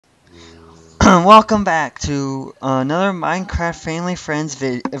Welcome back to another Minecraft Family Friends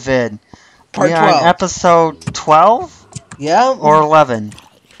vid. We Part are on 12. episode 12 Yep. or 11.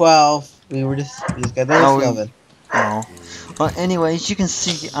 12. We just got those Oh, 11. oh. Well, anyways, you can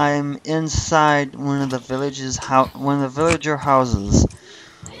see I'm inside one of the villager houses.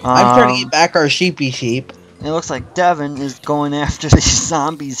 I'm trying to get Um, back our sheepy sheep. it looks like Devin is going after these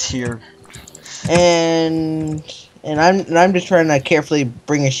zombies here. And I'm just trying to carefully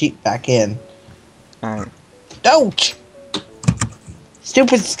bring a sheep back in. All right, Don't!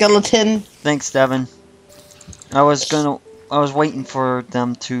 Stupid skeleton. thanks, Devin. I was waiting for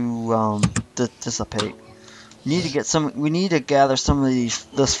them to dissipate. We need to gather some of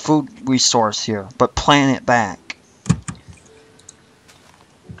this food resource here, but plant it back.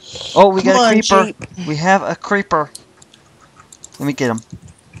 Oh, we Come got a on, creeper. sheep. We have a creeper. Let me get him.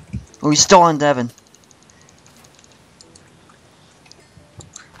 Oh, he's still on Devin.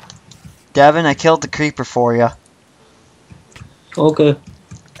 Devin, I killed the creeper for you. Okay.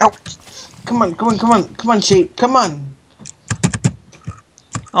 Oh, come on, sheep. Come on.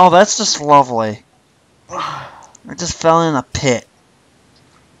 Oh, that's just lovely. I just fell in a pit.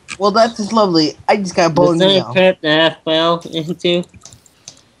 Well, that's just lovely. I just got a bone The same meal. pit that I fell into.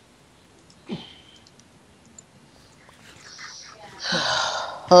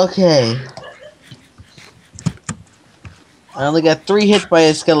 Okay. I only got 3 hits by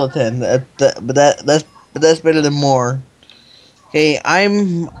a skeleton. That's better than more. Okay,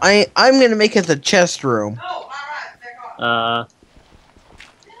 I'm gonna make it the chest room. Uh,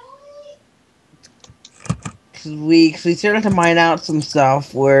 Cause we started to mine out some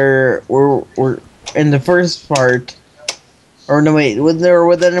stuff where we're in the first part, or no wait, was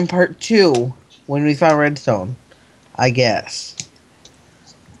that in part 2 when we found redstone, I guess,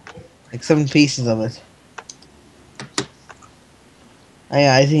 like 7 pieces of it.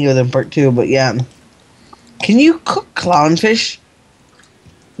 Yeah, I think it was in part 2, but yeah. Can you cook clownfish?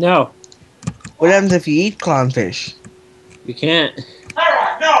 no, What happens if you eat clownfish? you can't.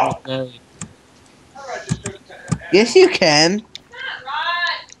 No. Yes, you can.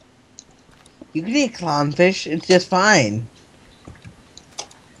 You can eat clownfish. It's just fine.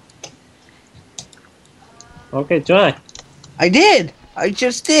 Okay, try. I did. I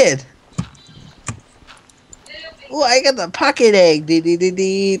just did. Oh, I got the pocket egg. Dee dee dee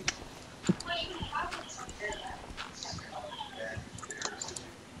dee.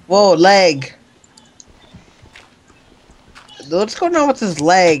 Whoa, leg. What's going on with this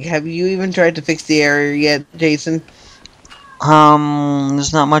leg? Have you even tried to fix the error yet, Jason?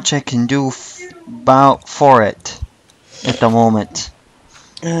 There's not much I can do for it at the moment.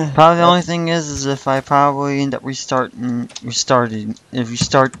 Probably the only thing is if I probably end up restarting. If you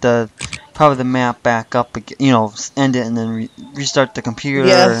start probably the map back up again, end it and then restart the computer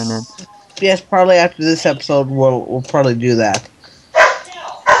and then. Yes, probably after this episode we'll probably do that.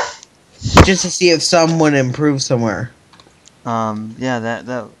 Just to see if someone improves somewhere. Yeah,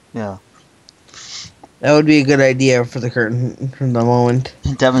 yeah. That would be a good idea for the moment.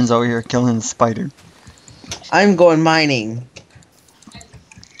 Devin's over here killing the spider. I'm going mining.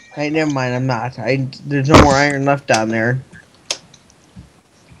 Hey, never mind, I'm not. There's no more iron left down there.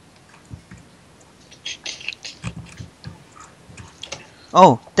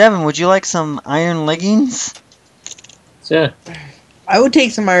 Oh, Devin, would you like some iron leggings? Sure. I would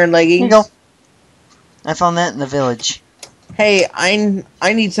take some iron leggings. Here you go. I found that in the village. Hey,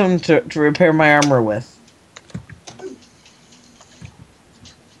 I need something to repair my armor with.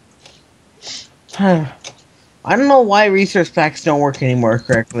 I don't know why resource packs don't work anymore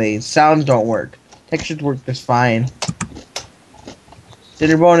correctly. Sounds don't work. Textures work just fine.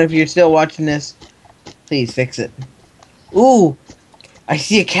 Dinnerbone, if you're still watching this, please fix it. Ooh, I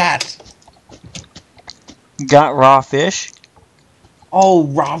see a cat. Got raw fish? Oh,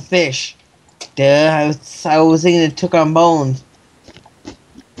 raw fish. Duh, I was thinking it took on bones.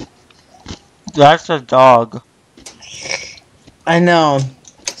 That's a dog. I know.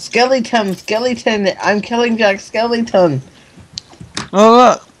 Skeleton. I'm killing Jack Skeleton. Oh,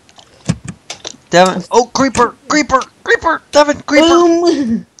 look. Devin. Oh, creeper. Devin, creeper.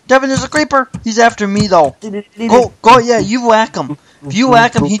 Boom. Devin is a creeper. He's after me, though. Go, yeah, you whack him. If you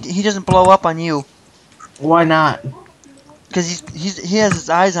whack him, he doesn't blow up on you. Why not? Because he has his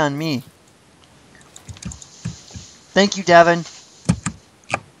eyes on me. Thank you, Devin.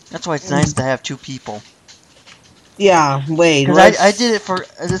 That's why it's nice to have 2 people. Yeah, wait. Because I did it for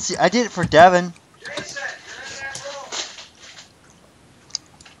let's see, I did it for Devin.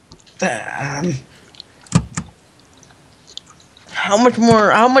 How much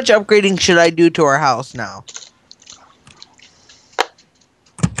upgrading should I do to our house now?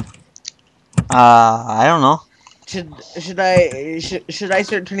 I don't know. Should I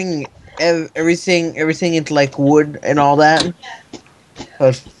start turning everything into like wood and all that? So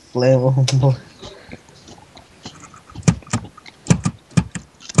it's flammable.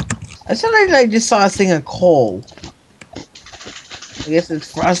 I thought I just saw a thing of coal. I guess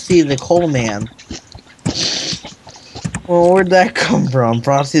it's Frosty the Coal Man. Well, where'd that come from?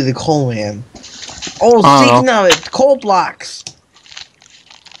 Frosty the Coal Man. Oh, I don't speaking of it, coal blocks.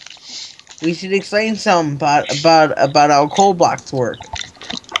 We should explain some about how coal blocks work.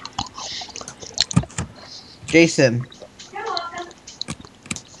 Jason,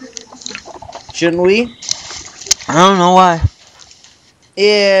 shouldn't we? I don't know why.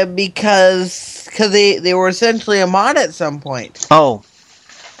 Yeah, because they were essentially a mod at some point. Oh.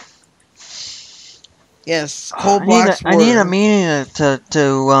 Yes, coal blocks I need a were. meeting to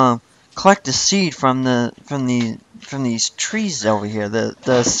collect the seed from these trees over here. The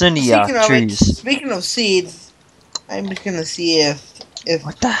Cindia trees. Speaking of seeds, I'm just gonna see if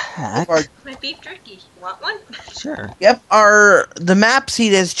What the heck? My beef jerky. Want one? Sure. Yep, the map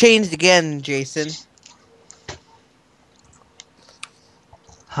seed has changed again, Jason.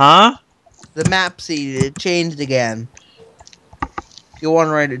 Huh? The map seed it changed again. You want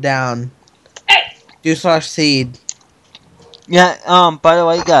to write it down? /seed. Yeah. By the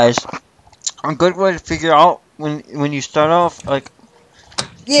way, guys, a good way to figure out when you start off, like,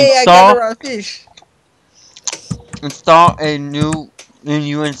 Yeah, I got a raw fish. install a new, when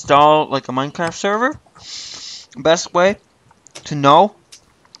you install like a Minecraft server. Best way to know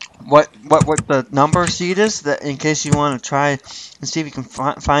what the number seed is, that in case you want to try and see if you can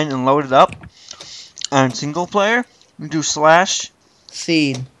find and load it up on single player, you do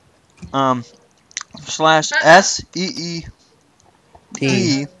 /seed. /SEED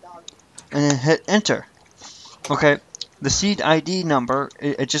and then hit enter. Okay, the seed ID number,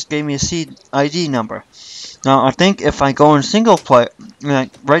 it just gave me a seed ID number. Now I think if I go in single player, like,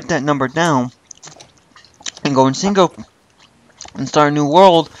 write that number down and go in single and start a new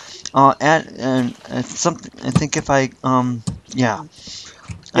world, and something. I think if I yeah.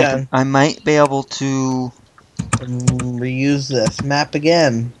 I might be able to reuse this map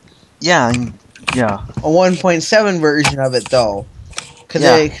again. Yeah. A 1.7 version of it though, because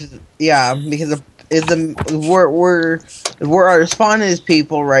where our spawn is,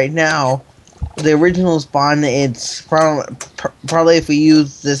 people, right now. The original spawn, it's probably if we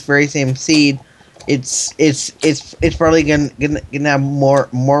use this very same seed, it's probably gonna have more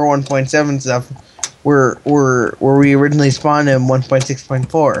 1.7 stuff where we originally spawned in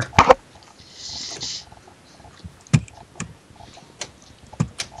 1.6.4.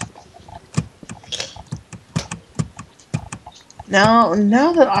 Now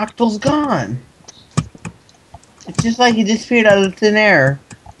that Octo's gone, it's just like he disappeared out of thin air.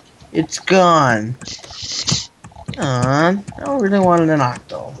 It's gone. I don't really want an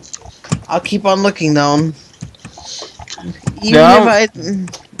Octo. I'll keep on looking though.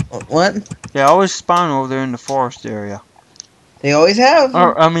 What? They always spawn over there in the forest area. They always have.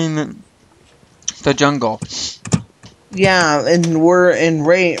 Or I mean, the jungle. Yeah, and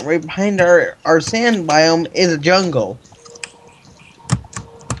right behind our sand biome is a jungle.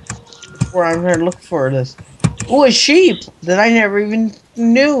 That's where I'm trying to look for this. Oh, a sheep that I never even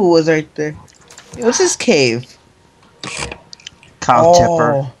knew was right there. What's this cave? Cow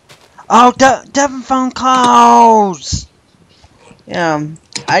tipper. Oh, Devin found cows. Yeah,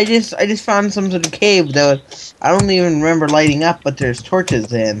 I just found some sort of cave that I don't even remember lighting up, but there's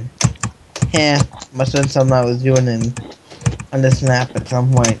torches in. Yeah, must have been something I was doing on this map at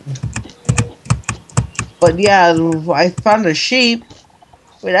some point. But yeah, I found a sheep.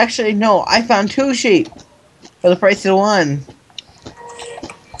 Wait, actually, no, I found 2 sheep for the price of 1.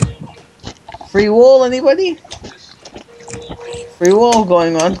 Free wool, anybody? Free wool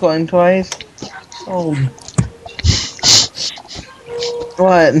going once, going twice. Oh.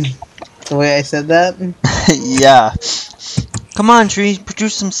 What? The way I said that? Yeah. Come on, tree,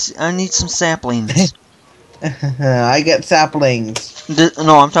 produce some. I need some saplings. I get saplings.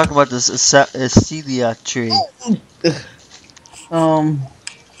 No, I'm talking about this Celia tree.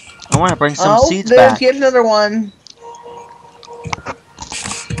 I want to bring some seeds back. Get another one.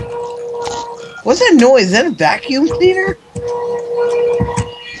 What's that noise? Is that a vacuum cleaner?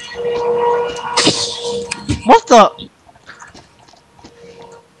 What the?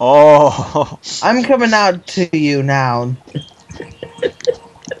 Oh. I'm coming out to you now.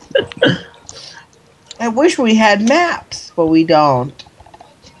 I wish we had maps, but we don't.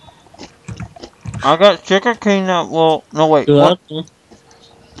 I got sugar cane that will. No, wait. What?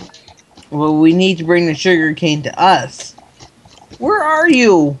 Well, we need to bring the sugar cane to us. Where are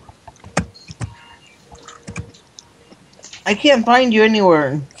you? I can't find you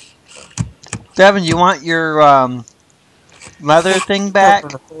anywhere. Devin, you want your leather thing back?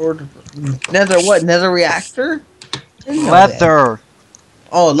 Nether what? Nether reactor? Didn't know that. Leather.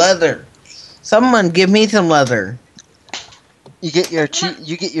 Oh, leather. Someone give me some leather. You get your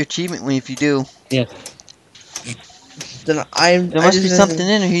achievement when if you do. Yeah. Then There must be something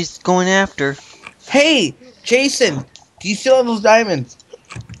in there he's going after. Hey, Jason, do you still have those diamonds?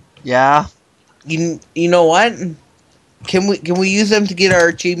 Yeah. You know what? Can we use them to get our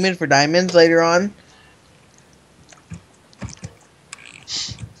achievement for diamonds later on?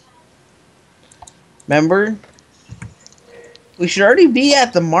 Remember? We should already be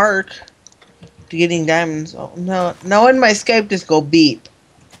at the mark to getting diamonds. Oh no! Now in my Skype just go beep.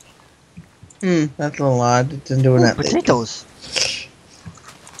 That's a lot. It's been doing Ooh, that lately. potatoes.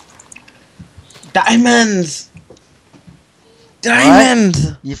 Diamonds. Diamonds.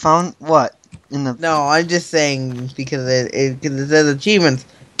 What? You found what in the? No, I'm just saying because it says achievements.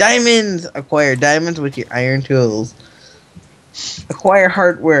 Diamonds. Acquire diamonds with your iron tools. Acquire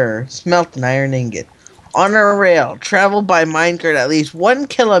hardware. Smelt an iron ingot. On a rail. Travel by minecart at least 1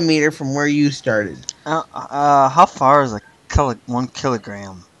 kilometer from where you started. How far is 1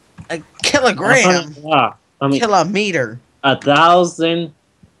 kilogram? A kilogram. I mean, Kilometer. 1,000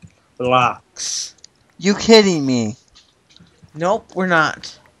 blocks. You kidding me? Nope, we're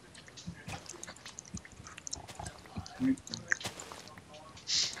not.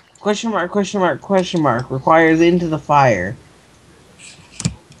 Question mark, question mark, question mark. Requires into the fire.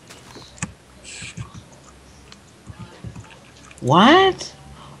 What?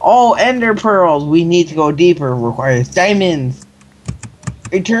 Oh, ender pearls. We need to go deeper. Requires diamonds.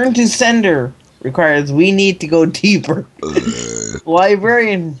 Return to sender. Requires we need to go deeper.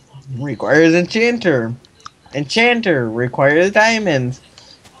 Librarian requires enchanter. Enchanter requires diamonds.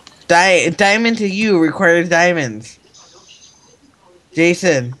 Diamond to you requires diamonds.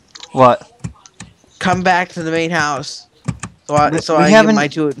 Jason, What? come back to the main house. So I We can get my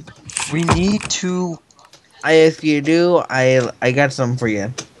two. We need to. If you do, I got some for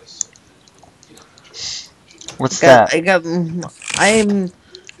you. What's that? I'm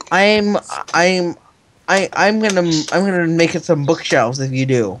gonna make it some bookshelves if you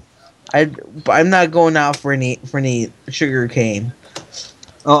do. I'm not going out for any sugar cane.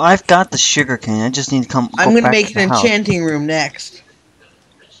 Oh, I've got the sugar cane. I just need to come. I'm go gonna back make to an the house. enchanting room next.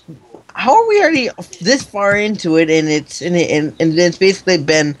 How are we already this far into it? And it's basically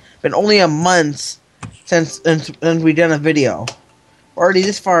been only a month since we done a video. We're already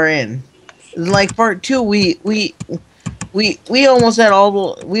this far in. Like part 2, we almost had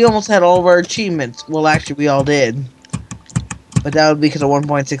all of our achievements. Well, actually, we all did, but that would be because of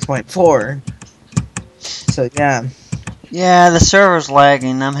 1.6.4. So yeah. Yeah, the server's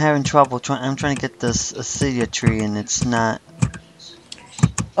lagging. I'm having trouble. I'm trying to get this acedia tree, and it's not.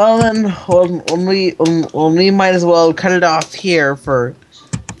 Well then, we might as well cut it off here for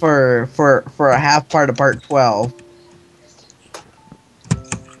a half part of part 12.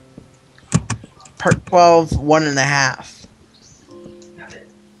 Part 12, 1.5.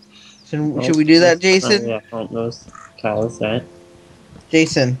 Should we do that, Jason? Yeah, almost. Kyle's that.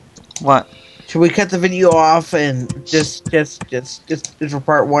 Jason, What? should we cut the video off and just for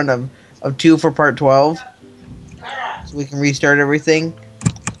part 1 of 2 for part 12, so we can restart everything?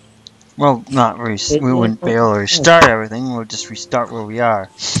 Well, not we wouldn't be able to restart everything. We'll just restart where we are.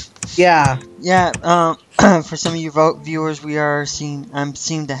 Yeah. Yeah. For some of you viewers, I'm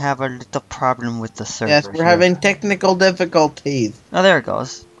seem to have a little problem with the server. Yes, we're here. having technical difficulties. Oh, there it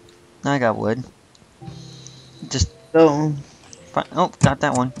goes. Now I got wood. Just So. oh, got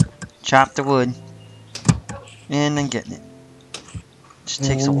that one. Chop the wood, and then getting it. Just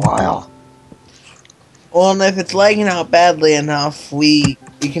takes a while. Well, and if it's lagging out badly enough, you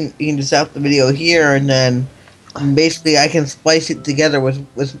can just stop the video here, and then basically I can splice it together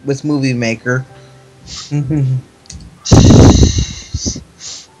with Movie Maker.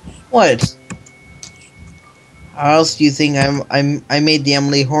 What? How else do you think I made the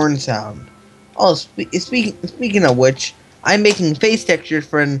Emily Horn sound? Oh, speaking of which, I'm making face textures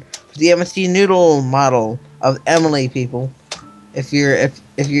for the MSD Noodle model of Emily, people. If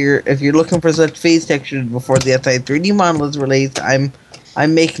you're looking for such face textures before the SI 3D model is released, I'm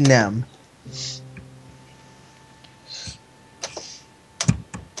making them.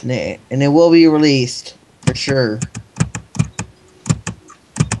 And it will be released for sure.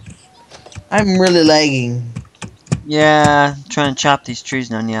 I'm really lagging. Yeah, trying to chop these trees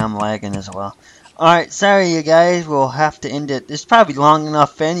down. Yeah, I'm lagging as well. Alright, sorry you guys. We'll have to end it. It's probably long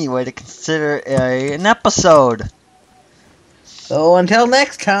enough anyway to consider an episode. So until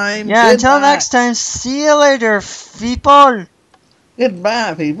next time. Yeah, until goodbye. next time. See you later, people.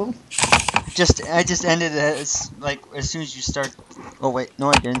 Goodbye, people. I just ended it as soon as you start. Oh wait, no,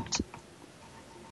 I didn't.